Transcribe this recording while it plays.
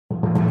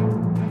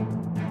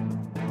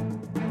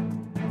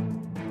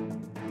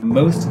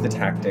Most of the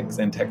tactics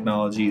and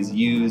technologies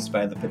used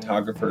by the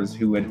photographers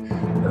who would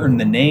earn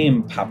the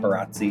name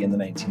paparazzi in the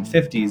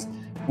 1950s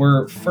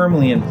were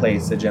firmly in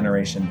place a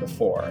generation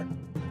before.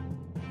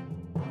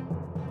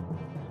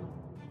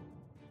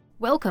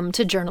 Welcome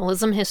to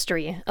Journalism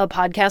History, a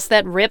podcast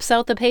that rips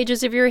out the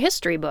pages of your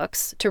history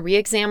books to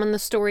re-examine the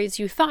stories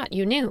you thought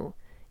you knew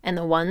and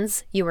the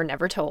ones you were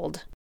never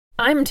told.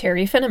 I'm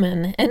Terry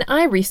Finneman, and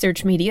I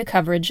research media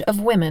coverage of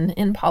women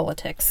in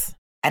politics.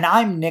 And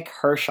I'm Nick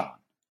Hirshon,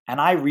 and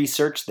I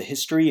research the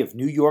history of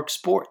New York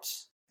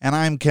sports. And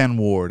I'm Ken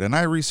Ward, and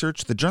I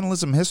research the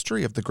journalism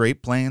history of the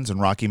Great Plains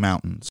and Rocky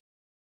Mountains.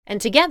 And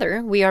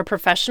together, we are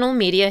professional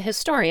media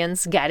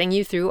historians guiding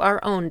you through our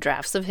own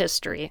drafts of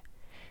history.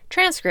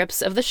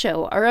 Transcripts of the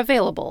show are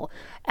available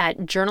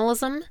at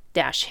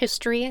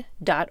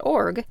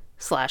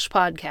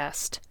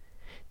journalism-history.org/podcast.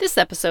 This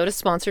episode is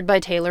sponsored by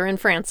Taylor &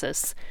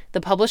 Francis,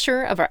 the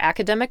publisher of our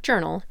academic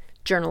journal,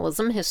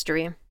 Journalism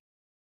History.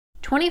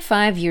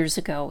 25 years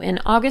ago, in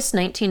August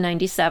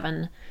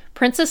 1997,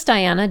 Princess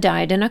Diana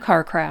died in a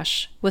car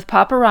crash, with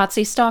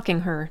paparazzi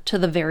stalking her to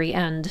the very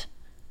end.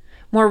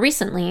 More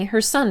recently,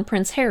 her son,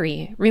 Prince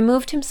Harry,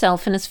 removed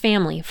himself and his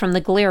family from the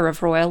glare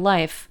of royal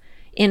life,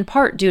 in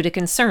part due to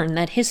concern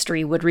that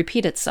history would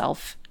repeat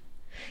itself.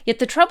 Yet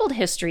the troubled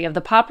history of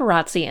the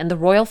paparazzi and the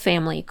royal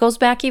family goes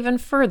back even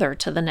further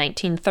to the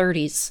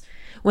 1930s,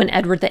 when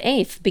Edward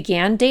VIII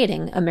began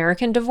dating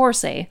American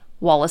divorcee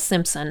Wallis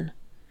Simpson.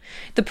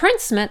 The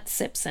prince met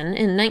Simpson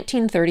in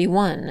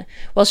 1931,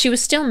 while she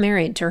was still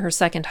married to her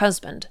second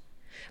husband.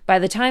 By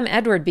the time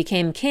Edward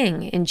became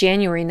king in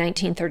January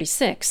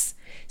 1936,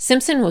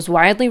 Simpson was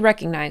widely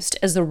recognized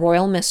as the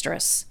royal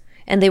mistress,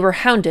 and they were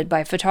hounded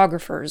by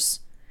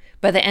photographers.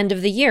 By the end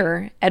of the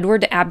year,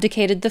 Edward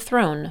abdicated the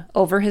throne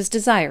over his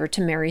desire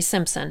to marry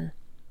Simpson.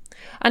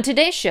 On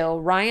today's show,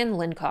 Ryan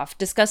Linkoff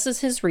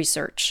discusses his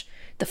research,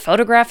 the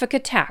photographic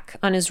attack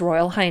on His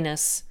Royal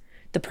Highness,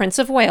 the Prince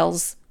of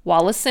Wales,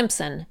 Wallis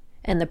Simpson,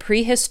 and the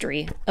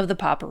prehistory of the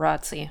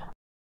paparazzi.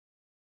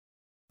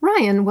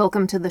 Ryan,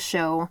 welcome to the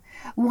show.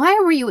 Why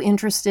were you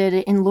interested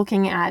in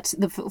looking at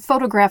the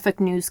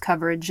photographic news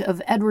coverage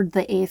of Edward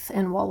VIII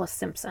and Wallis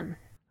Simpson?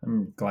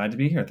 I'm glad to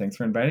be here. Thanks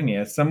for inviting me.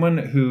 As someone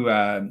who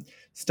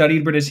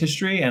studied British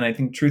history, and I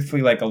think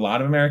truthfully, like a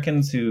lot of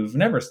Americans who've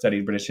never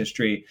studied British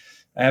history,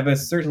 I have a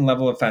certain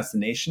level of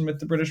fascination with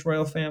the British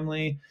royal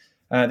family.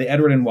 The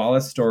Edward and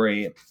Wallis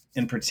story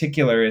in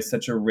particular is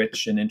such a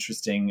rich and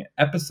interesting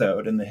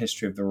episode in the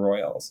history of the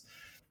royals.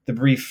 The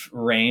brief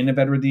reign of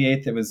Edward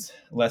VIII, it was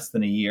less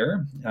than a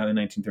year in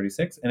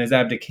 1936, and his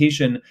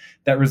abdication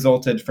that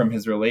resulted from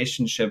his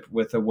relationship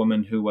with a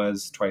woman who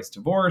was twice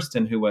divorced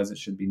and who was, it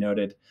should be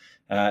noted,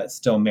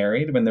 still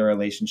married when their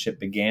relationship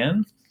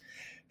began.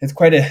 It's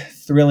quite a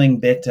thrilling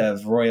bit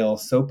of royal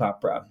soap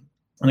opera.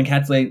 And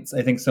encapsulates,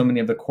 I think, so many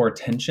of the core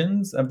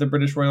tensions of the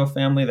British royal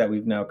family that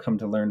we've now come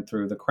to learn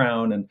through The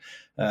Crown and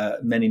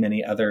many,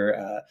 many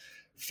other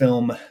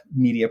film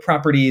media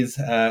properties.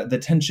 The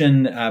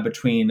tension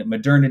between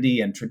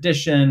modernity and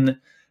tradition,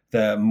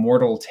 the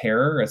mortal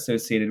terror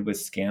associated with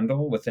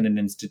scandal within an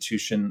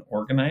institution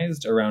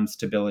organized around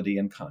stability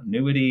and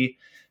continuity,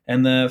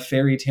 and the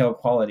fairy tale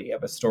quality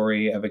of a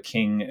story of a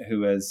king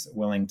who is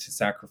willing to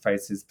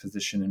sacrifice his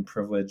position and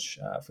privilege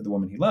for the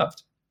woman he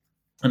loved.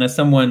 And as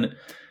someone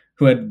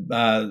who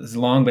has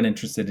long been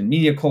interested in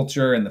media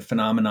culture and the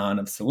phenomenon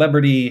of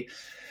celebrity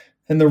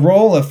and the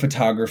role of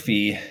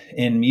photography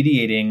in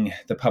mediating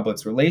the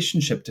public's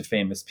relationship to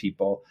famous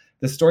people,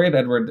 the story of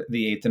Edward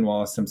VIII and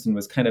Wallis Simpson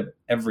was kind of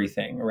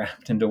everything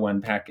wrapped into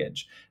one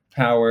package: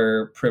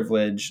 power,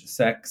 privilege,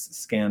 sex,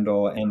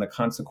 scandal, and the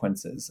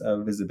consequences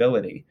of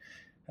visibility.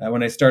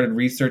 When I started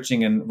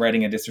researching and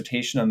writing a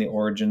dissertation on the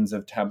origins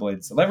of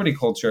tabloid celebrity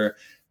culture,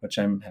 which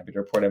I'm happy to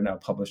report I've now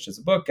published as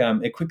a book,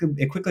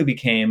 it quickly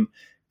became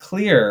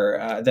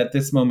clear that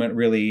this moment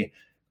really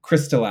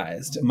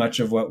crystallized much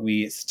of what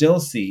we still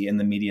see in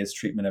the media's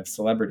treatment of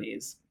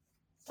celebrities.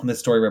 And the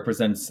story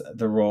represents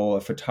the role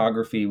of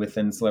photography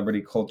within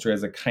celebrity culture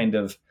as a kind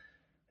of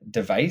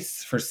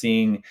device for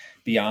seeing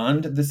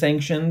beyond the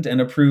sanctioned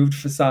and approved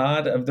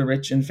facade of the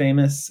rich and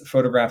famous.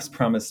 Photographs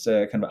promised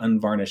a kind of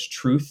unvarnished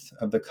truth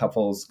of the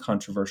couple's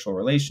controversial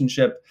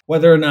relationship.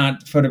 Whether or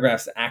not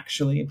photographs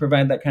actually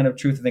provide that kind of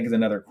truth, I think, is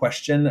another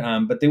question,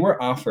 but they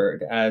were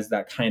offered as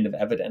that kind of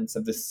evidence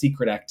of the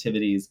secret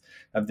activities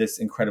of this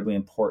incredibly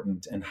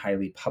important and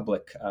highly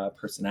public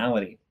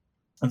personality.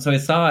 And so I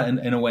saw,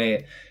 in a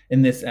way,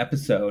 in this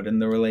episode,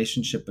 and the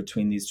relationship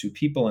between these two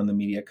people and the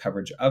media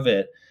coverage of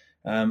it,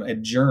 a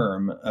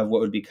germ of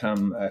what would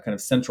become a kind of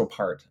central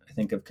part, I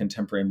think, of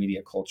contemporary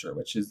media culture,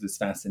 which is this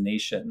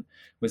fascination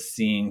with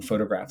seeing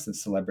photographs of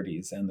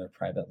celebrities and their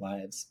private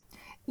lives.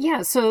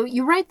 Yeah, so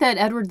you write that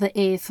Edward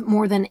VIII,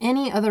 more than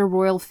any other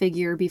royal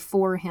figure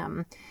before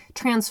him,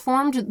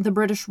 transformed the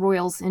British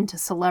royals into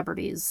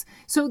celebrities.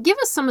 So give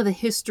us some of the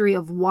history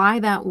of why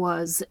that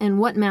was and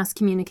what mass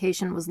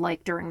communication was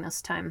like during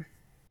this time.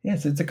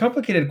 Yes, it's a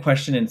complicated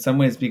question in some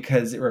ways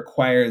because it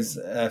requires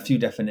a few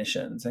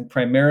definitions, and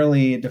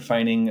primarily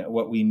defining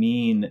what we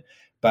mean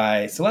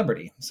by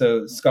celebrity.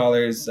 So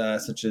scholars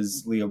such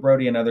as Leo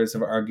Brody and others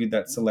have argued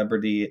that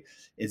celebrity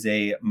is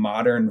a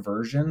modern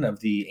version of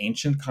the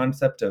ancient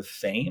concept of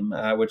fame,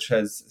 which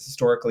has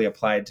historically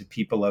applied to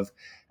people of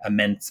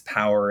immense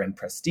power and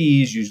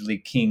prestige, usually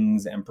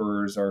kings,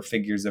 emperors, or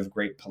figures of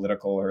great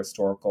political or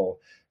historical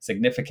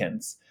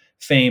significance.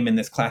 Fame, in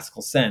this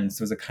classical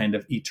sense, was a kind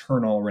of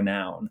eternal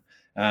renown.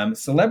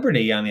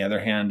 Celebrity, on the other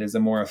hand, is a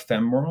more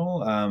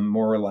ephemeral,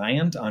 more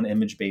reliant on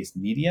image-based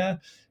media,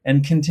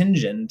 and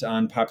contingent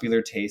on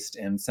popular taste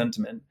and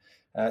sentiment.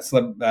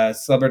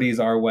 Celebrities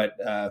are what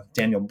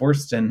Daniel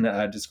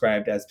Boorstin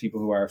described as people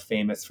who are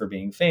famous for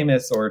being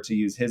famous, or to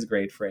use his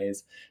great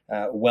phrase,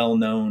 well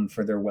known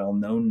for their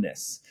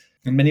well-knownness.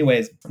 In many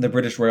ways, the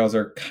British royals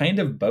are kind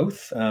of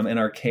both an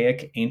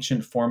archaic,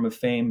 ancient form of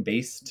fame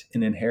based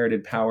in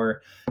inherited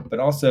power, but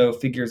also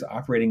figures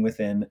operating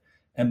within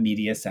a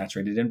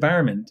media-saturated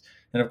environment.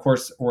 And of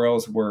course,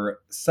 royals were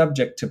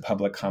subject to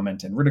public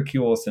comment and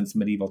ridicule since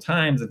medieval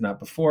times, if not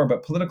before,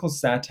 but political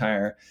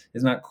satire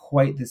is not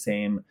quite the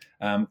same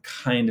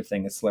kind of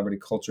thing as celebrity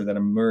culture that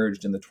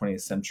emerged in the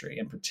 20th century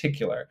in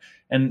particular.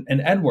 And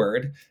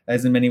Edward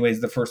is in many ways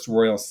the first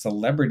royal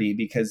celebrity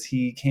because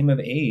he came of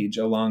age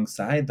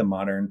alongside the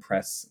modern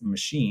press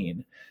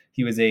machine.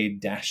 He was a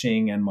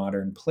dashing and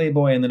modern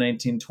playboy in the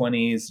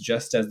 1920s,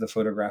 just as the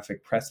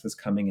photographic press was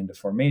coming into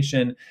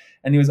formation.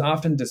 And he was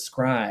often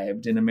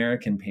described in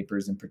American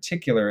papers in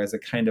particular as a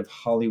kind of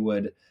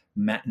Hollywood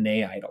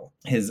matinee idol.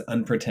 His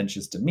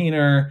unpretentious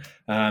demeanor,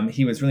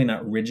 he was really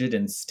not rigid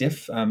and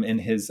stiff in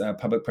his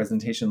public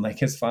presentation like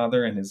his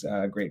father and his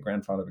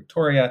great-grandfather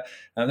Victoria.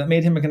 That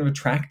made him kind of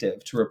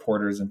attractive to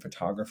reporters and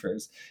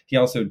photographers. He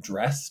also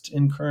dressed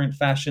in current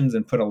fashions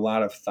and put a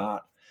lot of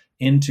thought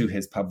into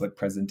his public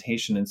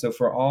presentation. And so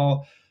for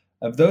all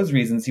of those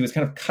reasons, he was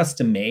kind of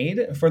custom made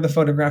for the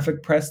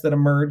photographic press that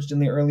emerged in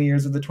the early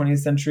years of the 20th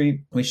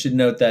century. We should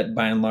note that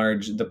by and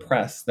large, the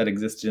press that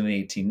existed in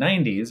the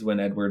 1890s when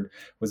Edward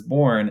was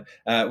born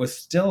was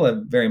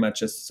still very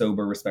much a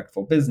sober,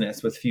 respectful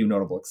business, with few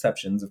notable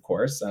exceptions, of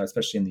course,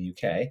 especially in the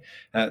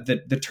UK.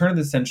 The turn of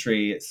the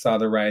century saw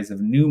the rise of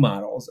new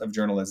models of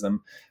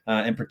journalism,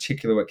 in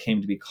particular what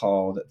came to be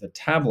called the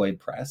tabloid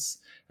press,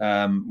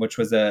 which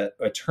was a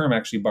term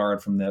actually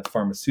borrowed from the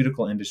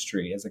pharmaceutical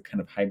industry as a kind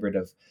of hybrid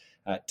of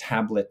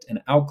tablet and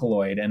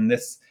alkaloid. And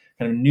this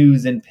kind of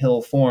news in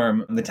pill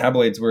form, the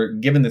tabloids were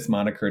given this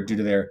moniker due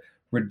to their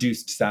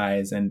reduced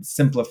size and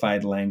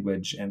simplified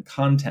language and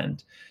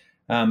content.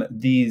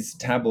 These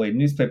tabloid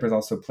newspapers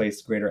also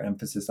placed greater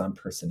emphasis on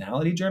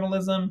personality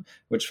journalism,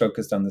 which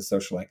focused on the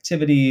social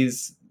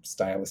activities,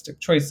 stylistic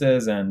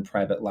choices, and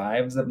private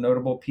lives of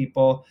notable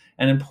people.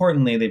 And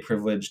importantly, they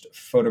privileged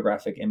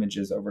photographic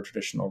images over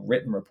traditional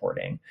written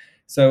reporting.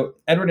 So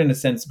Edward, in a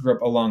sense, grew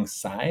up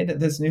alongside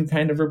this new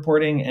kind of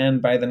reporting.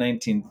 And by the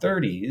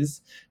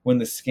 1930s, when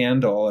the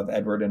scandal of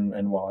Edward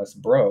and Wallace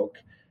broke,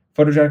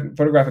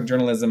 photographic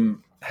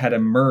journalism had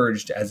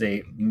emerged as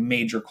a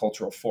major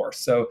cultural force.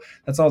 So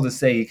that's all to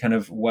say he kind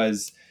of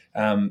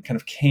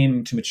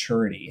came to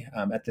maturity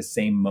at the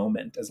same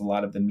moment as a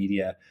lot of the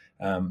media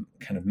kind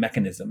of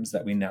mechanisms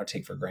that we now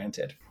take for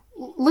granted.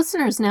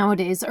 Listeners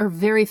nowadays are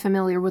very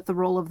familiar with the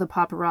role of the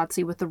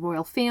paparazzi with the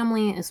royal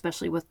family,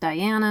 especially with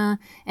Diana,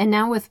 and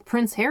now with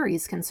Prince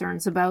Harry's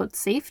concerns about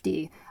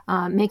safety,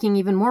 making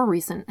even more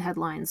recent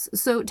headlines.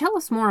 So tell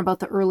us more about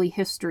the early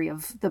history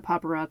of the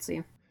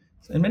paparazzi.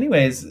 In many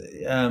ways,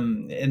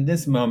 in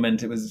this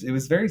moment, it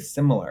was very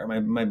similar.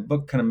 My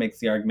book kind of makes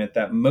the argument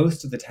that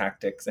most of the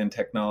tactics and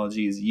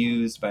technologies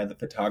used by the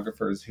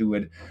photographers who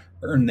would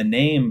earn the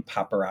name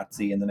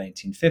paparazzi in the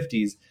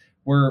 1950s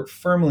were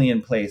firmly in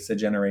place a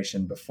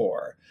generation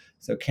before.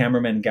 So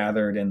cameramen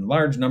gathered in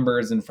large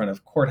numbers in front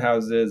of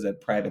courthouses, at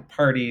private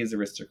parties,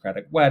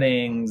 aristocratic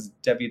weddings,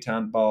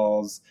 debutante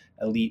balls,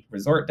 elite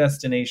resort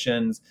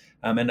destinations,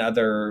 and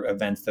other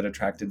events that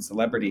attracted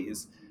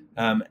celebrities.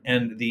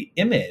 And the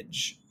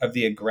image of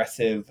the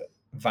aggressive,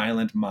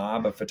 violent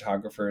mob of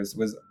photographers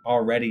was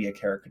already a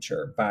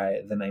caricature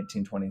by the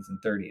 1920s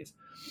and 30s.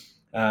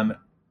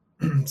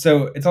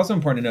 So it's also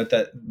important to note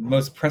that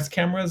most press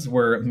cameras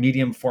were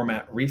medium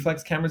format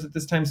reflex cameras at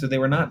this time, so they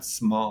were not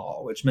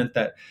small, which meant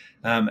that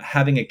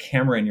having a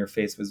camera in your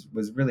face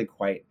was really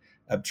quite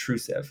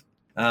obtrusive.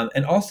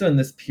 And also in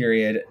this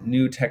period,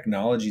 new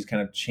technologies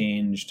kind of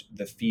changed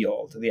the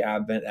field. The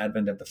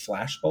advent of the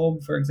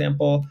flashbulb, for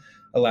example,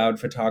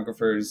 allowed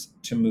photographers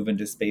to move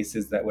into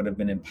spaces that would have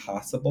been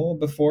impossible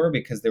before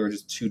because they were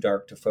just too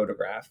dark to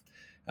photograph.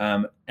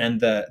 And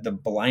the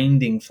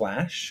blinding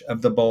flash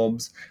of the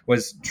bulbs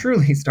was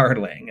truly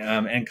startling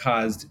and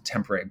caused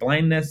temporary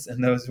blindness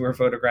in those who were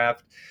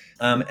photographed.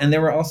 And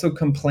there were also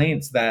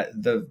complaints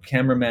that the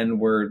cameramen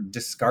were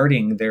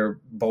discarding their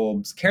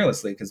bulbs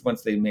carelessly because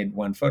once they made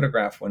one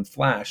photograph, one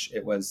flash,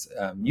 it was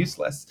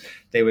useless.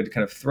 They would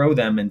kind of throw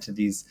them into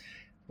these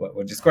what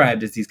were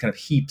described as these kind of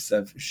heaps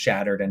of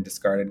shattered and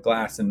discarded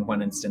glass. In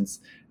one instance,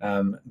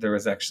 there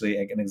was actually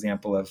an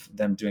example of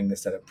them doing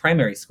this at a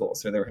primary school.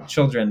 So there were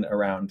children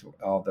around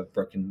all the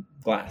broken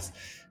glass.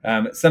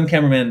 Some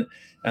cameramen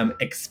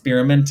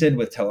experimented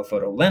with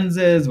telephoto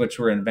lenses, which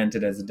were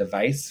invented as a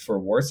device for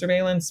war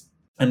surveillance.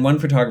 And one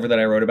photographer that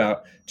I wrote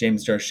about,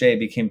 James Darche,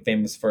 became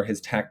famous for his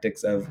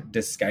tactics of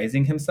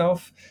disguising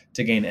himself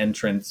to gain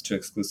entrance to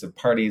exclusive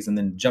parties and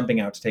then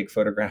jumping out to take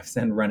photographs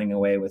and running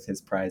away with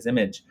his prize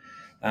image.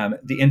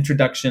 The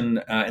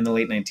introduction in the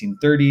late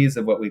 1930s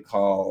of what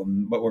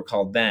were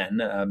called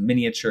then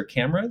miniature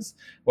cameras,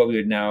 what we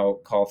would now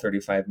call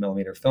 35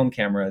 millimeter film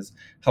cameras,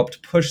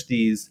 helped push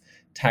these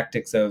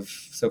tactics of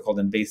so-called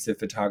invasive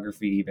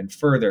photography even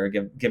further,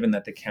 given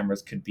that the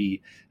cameras could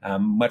be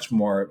much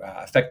more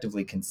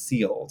effectively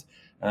concealed.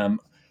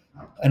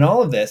 And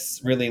all of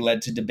this really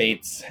led to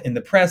debates in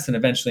the press and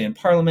eventually in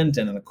Parliament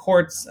and in the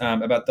courts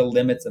about the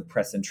limits of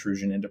press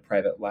intrusion into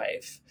private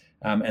life.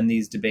 And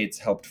these debates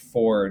helped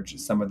forge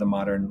some of the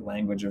modern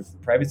language of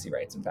privacy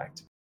rights, in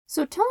fact.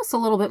 So tell us a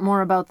little bit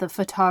more about the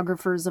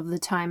photographers of the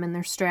time and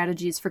their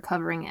strategies for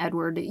covering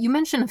Edward. You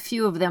mentioned a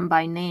few of them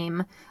by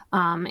name,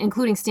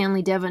 including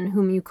Stanley Devon,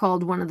 whom you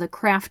called one of the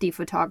crafty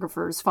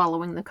photographers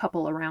following the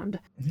couple around.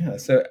 Yeah,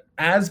 so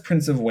as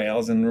Prince of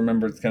Wales, and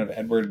remember it's kind of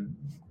Edward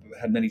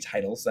had many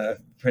titles,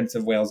 Prince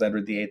of Wales,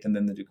 Edward VIII, and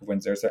then the Duke of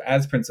Windsor. So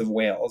as Prince of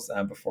Wales,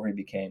 before he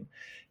became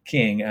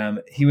king,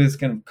 he was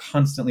kind of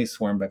constantly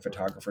swarmed by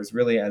photographers,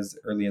 really as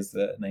early as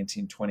the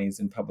 1920s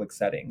in public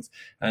settings.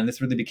 And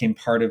this really became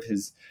part of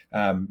his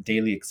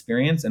daily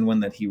experience, and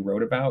one that he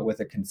wrote about with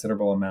a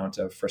considerable amount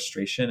of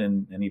frustration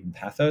and even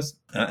pathos.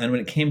 And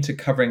when it came to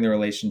covering the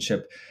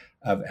relationship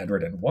of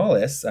Edward and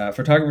Wallis,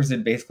 photographers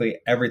did basically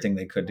everything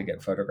they could to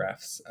get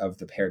photographs of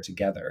the pair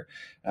together.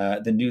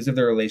 The news of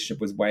their relationship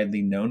was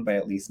widely known by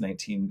at least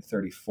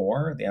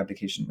 1934. The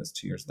abdication was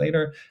 2 years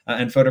later.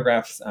 And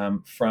photographs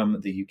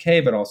from the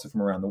UK, but also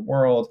from around the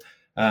world,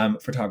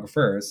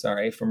 photographers,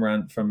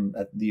 from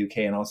the UK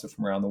and also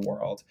from around the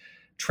world,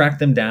 tracked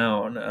them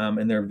down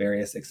in their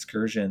various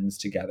excursions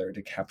together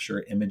to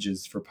capture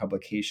images for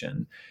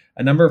publication.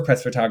 A number of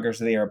press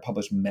photographers of the era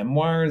published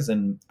memoirs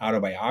and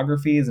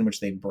autobiographies in which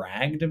they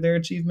bragged of their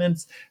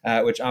achievements,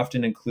 which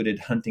often included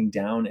hunting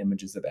down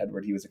images of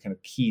Edward. He was a kind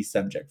of key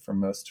subject for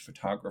most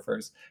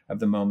photographers of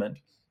the moment.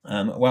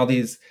 While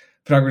these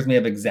photographers may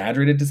have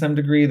exaggerated to some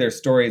degree, their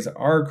stories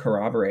are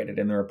corroborated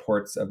in the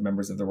reports of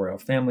members of the royal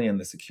family and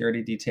the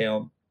security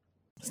detail.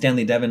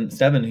 Stanley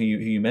Devon, who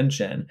you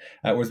mentioned,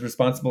 was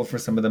responsible for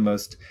some of the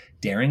most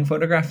daring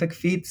photographic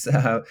feats.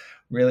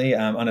 Really,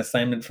 on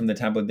assignment from the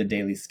tabloid The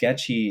Daily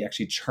Sketch, he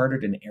actually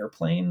chartered an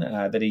airplane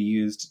that he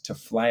used to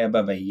fly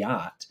above a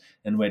yacht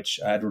in which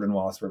Edward and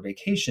Wallis were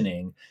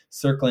vacationing,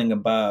 circling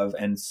above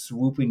and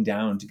swooping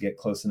down to get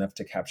close enough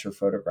to capture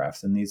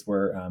photographs. And these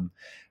were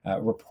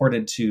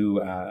reported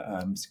to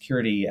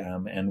security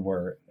and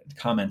were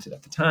commented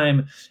at the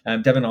time.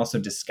 Devon also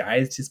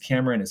disguised his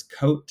camera in his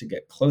coat to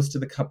get close to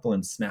the couple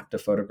and snapped a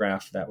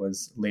photograph that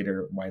was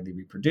later widely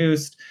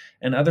reproduced.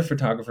 And other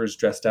photographers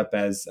dressed up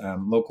as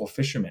local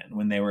fishermen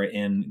when they were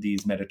in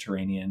these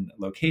Mediterranean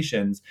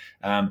locations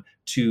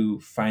to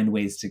find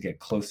ways to get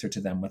closer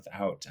to them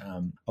without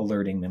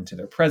alerting them to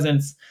their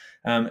presence.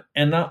 And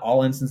not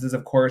all instances,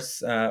 of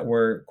course,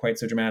 were quite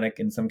so dramatic.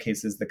 In some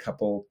cases, the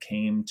couple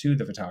came to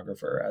the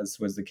photographer, as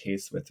was the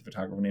case with the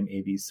photographer named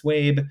A.B.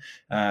 Swabe,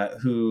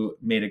 who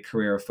made a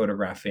career of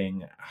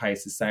photographing high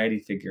society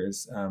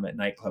figures at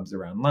nightclubs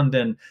around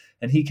London.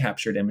 And he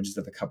captured images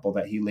of the couple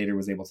that he later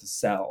was able to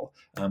sell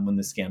when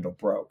the scandal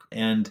broke.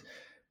 And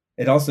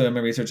it also, in my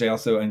research, I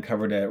also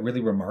uncovered a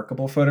really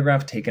remarkable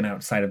photograph taken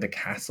outside of the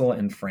castle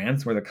in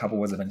France where the couple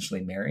was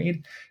eventually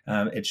married.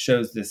 It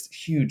shows this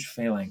huge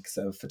phalanx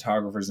of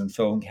photographers and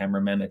film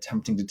cameramen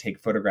attempting to take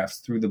photographs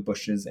through the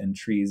bushes and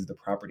trees of the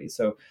property.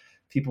 So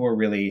people were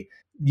really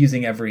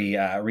using every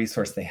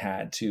resource they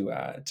had to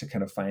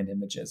kind of find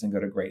images and go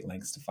to great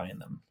lengths to find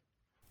them.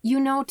 You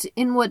note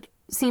in what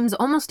seems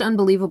almost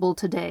unbelievable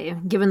today,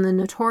 given the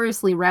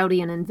notoriously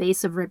rowdy and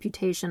invasive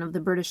reputation of the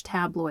British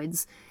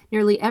tabloids,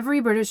 nearly every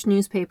British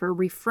newspaper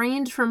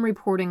refrained from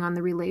reporting on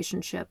the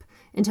relationship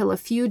until a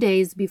few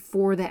days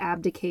before the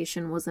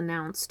abdication was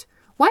announced.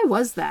 Why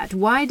was that?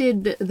 Why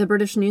did the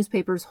British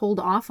newspapers hold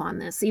off on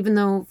this, even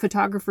though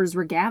photographers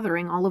were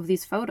gathering all of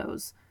these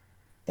photos?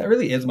 That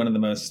really is one of the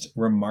most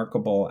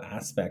remarkable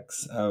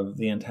aspects of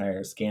the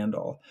entire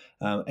scandal.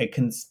 A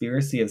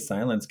conspiracy of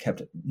silence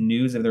kept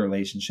news of the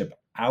relationship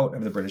out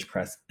of the British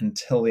press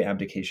until the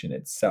abdication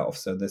itself.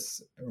 So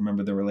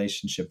remember, the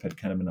relationship had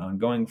kind of been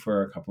ongoing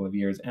for a couple of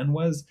years and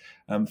was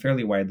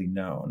fairly widely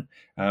known.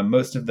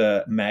 Most of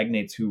the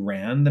magnates who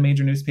ran the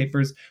major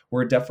newspapers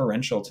were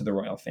deferential to the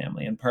royal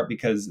family, in part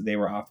because they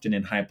were often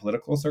in high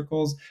political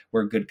circles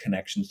where good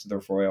connections to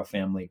the royal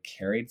family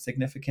carried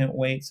significant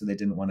weight, so they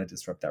didn't want to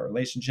disrupt that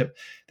relationship.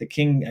 The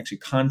king actually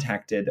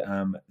contacted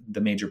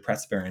the major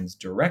press barons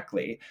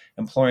directly,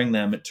 imploring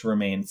them to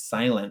remain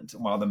silent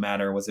while the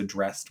matter was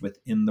addressed with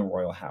in the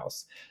royal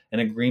house. An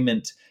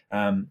agreement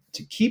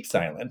to keep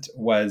silent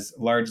was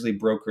largely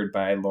brokered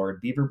by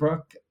Lord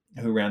Beaverbrook,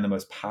 who ran the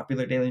most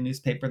popular daily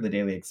newspaper, the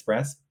Daily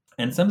Express.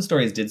 And some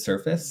stories did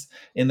surface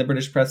in the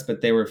British press,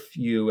 but they were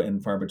few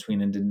and far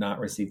between and did not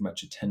receive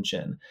much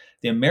attention.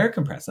 The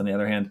American press, on the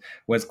other hand,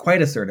 was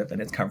quite assertive in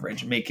its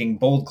coverage, making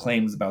bold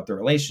claims about the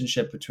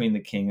relationship between the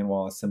king and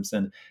Wallis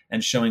Simpson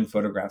and showing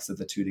photographs of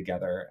the two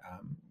together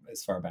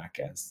as far back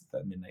as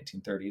the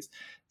mid-1930s.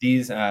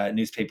 These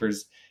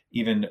newspapers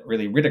even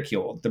really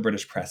ridiculed the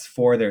British press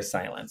for their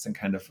silence and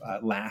kind of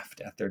laughed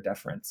at their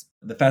deference.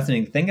 The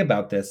fascinating thing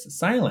about this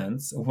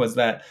silence was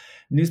that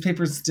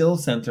newspapers still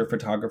sent their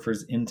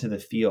photographers into the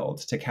field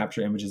to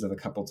capture images of the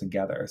couple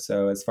together.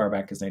 So as far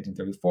back as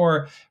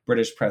 1934,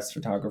 British press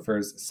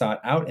photographers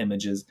sought out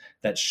images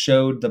that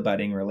showed the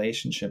budding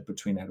relationship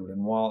between Edward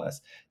and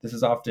Wallis. This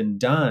was often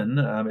done,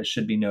 it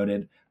should be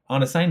noted,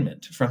 on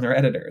assignment from their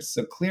editors.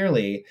 So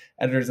clearly,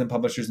 editors and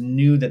publishers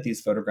knew that these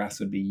photographs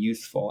would be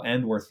useful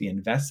and worth the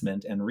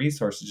investment and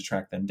resources to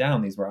track them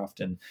down. These were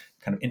often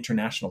kind of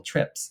international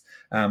trips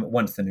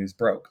once the news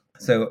broke.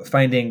 So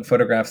finding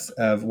photographs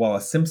of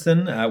Wallis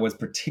Simpson was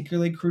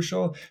particularly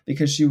crucial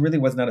because she really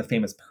was not a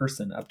famous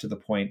person up to the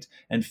point,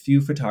 and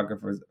few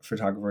photographs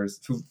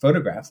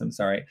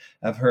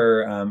of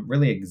her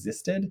really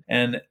existed.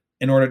 And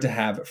in order to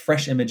have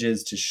fresh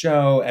images to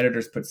show,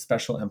 editors put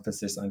special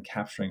emphasis on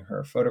capturing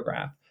her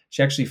photograph.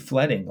 She actually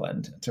fled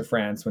England to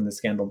France when the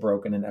scandal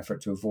broke in an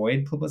effort to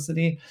avoid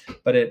publicity,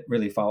 but it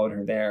really followed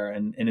her there.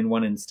 And in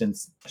one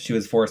instance, she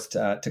was forced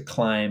to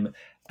climb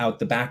out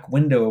the back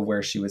window of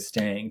where she was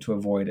staying to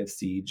avoid a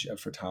siege of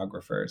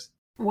photographers.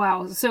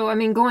 Wow. So, I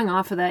mean, going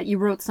off of that, you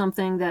wrote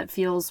something that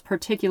feels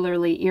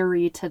particularly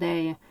eerie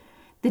today.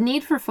 The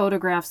need for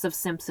photographs of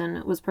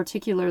Simpson was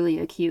particularly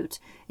acute,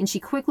 and she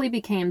quickly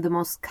became the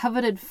most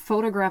coveted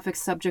photographic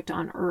subject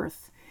on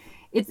Earth.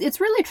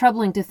 It's really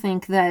troubling to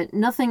think that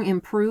nothing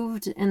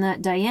improved and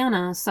that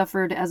Diana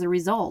suffered as a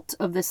result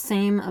of the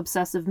same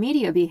obsessive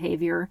media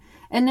behavior,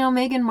 and now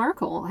Meghan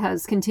Markle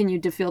has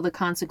continued to feel the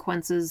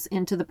consequences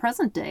into the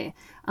present day,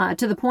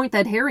 to the point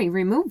that Harry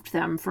removed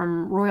them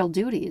from royal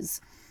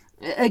duties.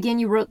 Again,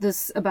 you wrote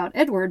this about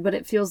Edward, but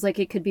it feels like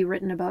it could be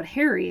written about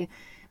Harry.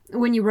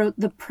 When you wrote,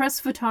 the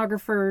press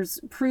photographers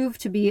proved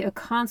to be a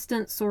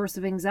constant source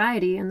of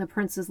anxiety in the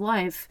prince's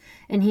life,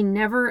 and he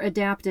never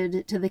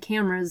adapted to the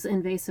camera's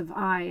invasive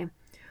eye.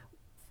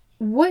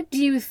 What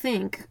do you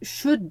think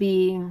should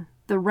be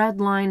the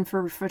red line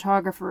for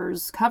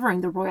photographers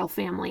covering the royal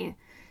family,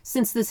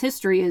 since this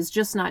history is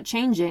just not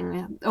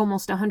changing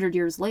almost 100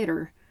 years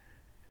later?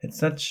 It's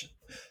such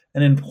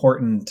an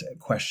important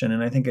question,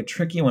 and I think a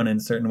tricky one in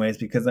certain ways,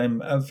 because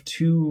I'm of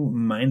two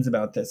minds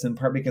about this, in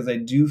part because I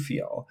do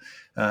feel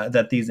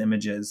that these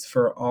images,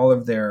 for all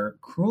of their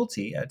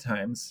cruelty at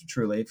times,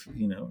 truly,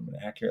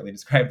 accurately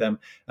describe them,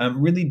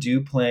 really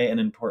do play an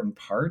important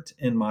part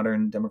in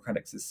modern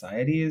democratic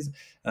societies.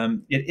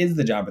 It is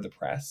the job of the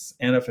press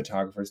and of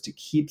photographers to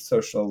keep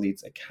social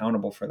elites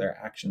accountable for their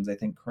actions. I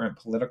think current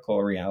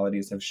political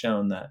realities have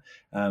shown that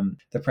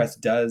the press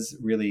does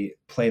really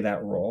play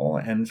that role,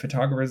 and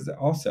photographers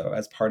also,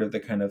 as part of the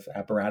kind of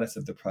apparatus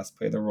of the press,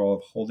 play the role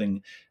of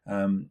holding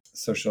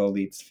social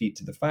elites' feet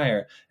to the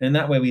fire. And in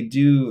that way, we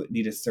do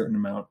need a certain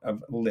amount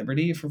of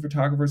liberty for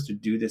photographers to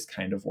do this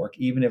kind of work,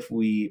 even if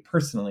we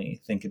personally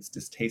think it's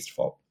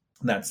distasteful.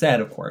 That said,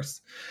 of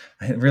course,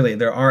 really,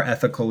 there are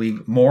ethical,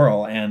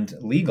 moral, and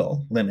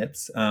legal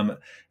limits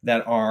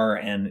that are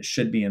and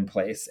should be in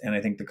place. And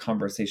I think the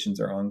conversations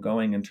are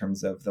ongoing in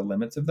terms of the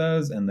limits of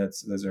those. And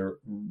those are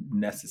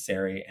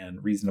necessary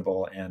and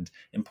reasonable and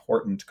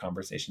important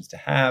conversations to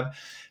have.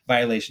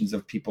 Violations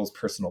of people's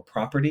personal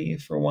property,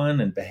 for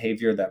one, and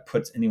behavior that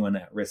puts anyone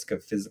at risk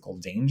of physical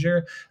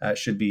danger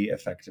should be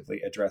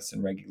effectively addressed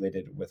and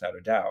regulated without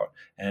a doubt,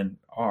 and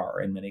are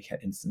in many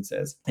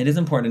instances. It is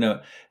important to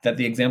note that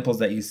the examples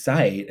that you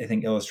cite, I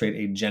think, illustrate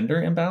a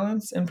gender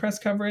imbalance in press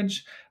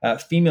coverage.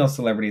 Female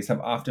celebrities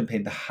have often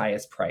paid the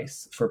highest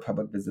price for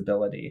public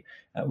visibility.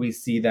 We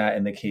see that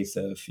in the case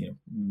of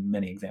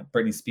many examples: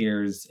 Britney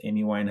Spears,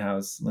 Amy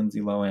Winehouse,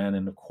 Lindsay Lohan,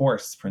 and of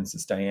course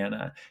Princess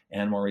Diana,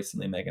 and more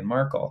recently Meghan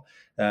Markle.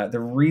 The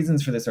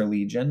reasons for this are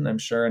legion, I'm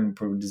sure, and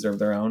would deserve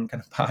their own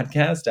kind of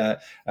podcast,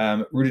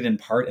 rooted in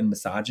part in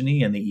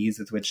misogyny and the ease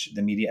with which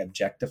the media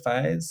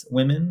objectifies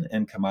women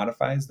and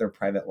commodifies their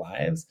private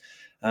lives.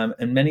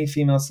 And many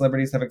female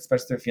celebrities have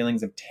expressed their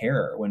feelings of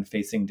terror when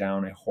facing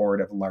down a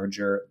horde of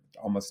larger,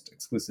 almost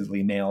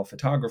exclusively male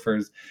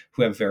photographers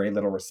who have very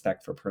little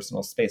respect for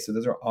personal space. So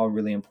those are all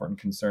really important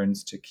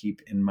concerns to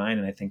keep in mind.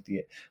 And I think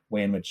the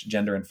way in which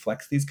gender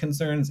inflects these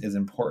concerns is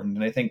important.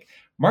 And I think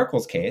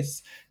Markle's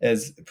case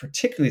is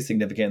particularly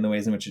significant in the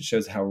ways in which it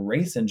shows how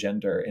race and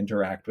gender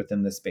interact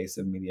within the space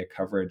of media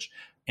coverage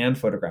and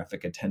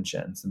photographic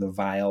attention. So the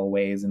vile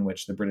ways in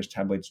which the British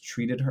tabloids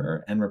treated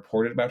her and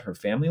reported about her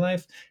family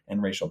life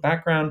and racial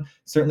background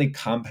certainly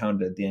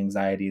compounded the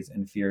anxieties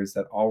and fears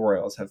that all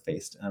royals have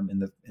faced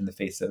in the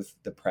face of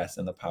the press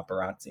and the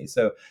paparazzi.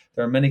 So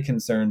there are many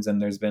concerns,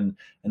 and there's been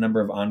a number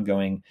of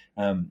ongoing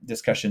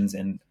discussions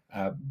in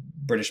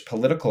British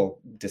political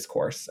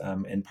discourse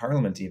in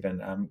Parliament, even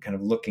kind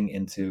of looking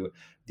into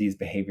these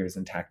behaviors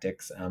and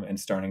tactics and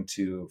starting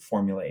to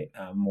formulate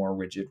more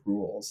rigid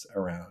rules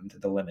around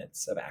the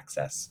limits of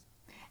access.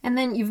 And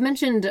then you've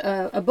mentioned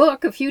a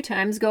book a few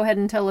times. Go ahead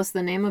and tell us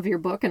the name of your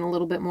book and a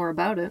little bit more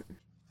about it.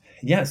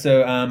 Yeah,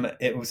 so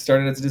it was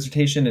started as a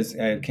dissertation.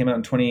 It came out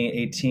in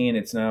 2018.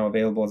 It's now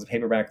available as a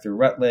paperback through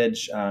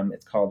Routledge.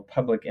 It's called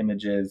Public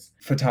Images,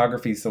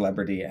 Photography,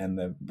 Celebrity, and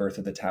the Birth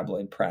of the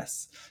Tabloid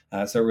Press.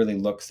 So it really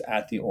looks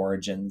at the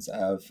origins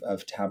of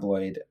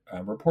tabloid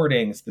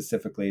reporting,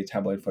 specifically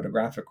tabloid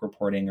photographic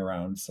reporting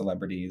around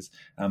celebrities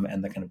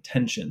and the kind of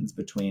tensions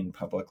between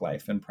public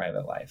life and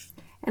private life.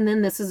 And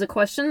then this is a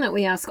question that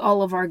we ask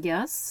all of our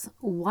guests.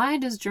 Why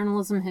does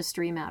journalism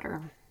history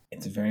matter?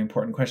 It's a very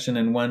important question,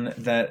 and one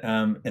that,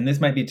 and this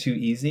might be too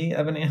easy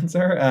of an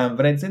answer,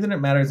 but I'd say that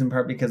it matters in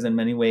part because in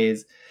many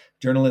ways,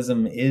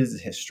 journalism is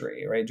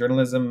history, right?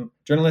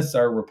 Journalists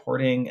are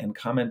reporting and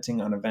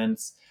commenting on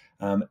events,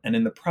 and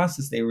in the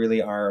process, they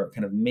really are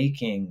kind of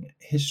making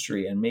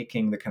history and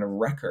making the kind of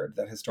record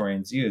that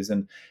historians use.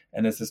 And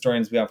as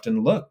historians, we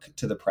often look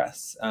to the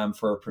press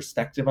for a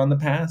perspective on the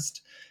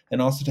past,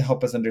 and also to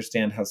help us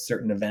understand how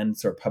certain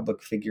events or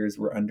public figures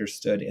were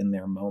understood in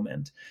their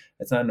moment.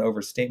 It's not an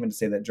overstatement to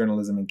say that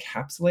journalism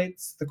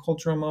encapsulates the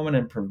cultural moment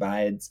and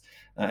provides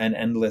an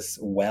endless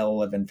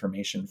well of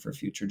information for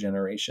future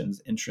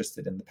generations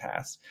interested in the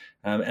past.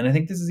 And I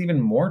think this is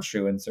even more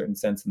true in a certain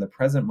sense in the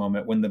present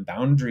moment, when the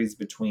boundaries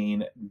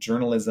between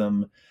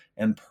journalism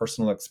and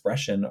personal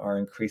expression are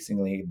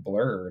increasingly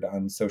blurred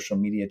on social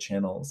media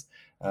channels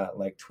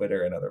like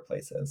Twitter and other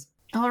places.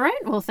 All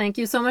right. Well, thank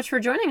you so much for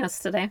joining us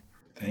today.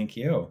 Thank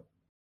you.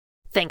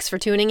 Thanks for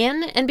tuning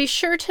in, and be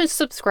sure to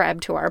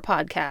subscribe to our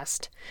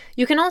podcast.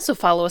 You can also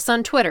follow us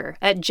on Twitter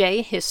at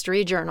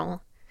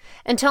JHistoryJournal.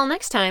 Until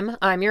next time,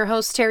 I'm your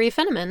host, Terry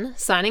Finneman,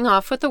 signing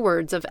off with the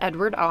words of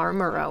Edward R.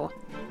 Murrow.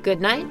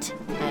 Good night,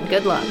 and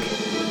good luck.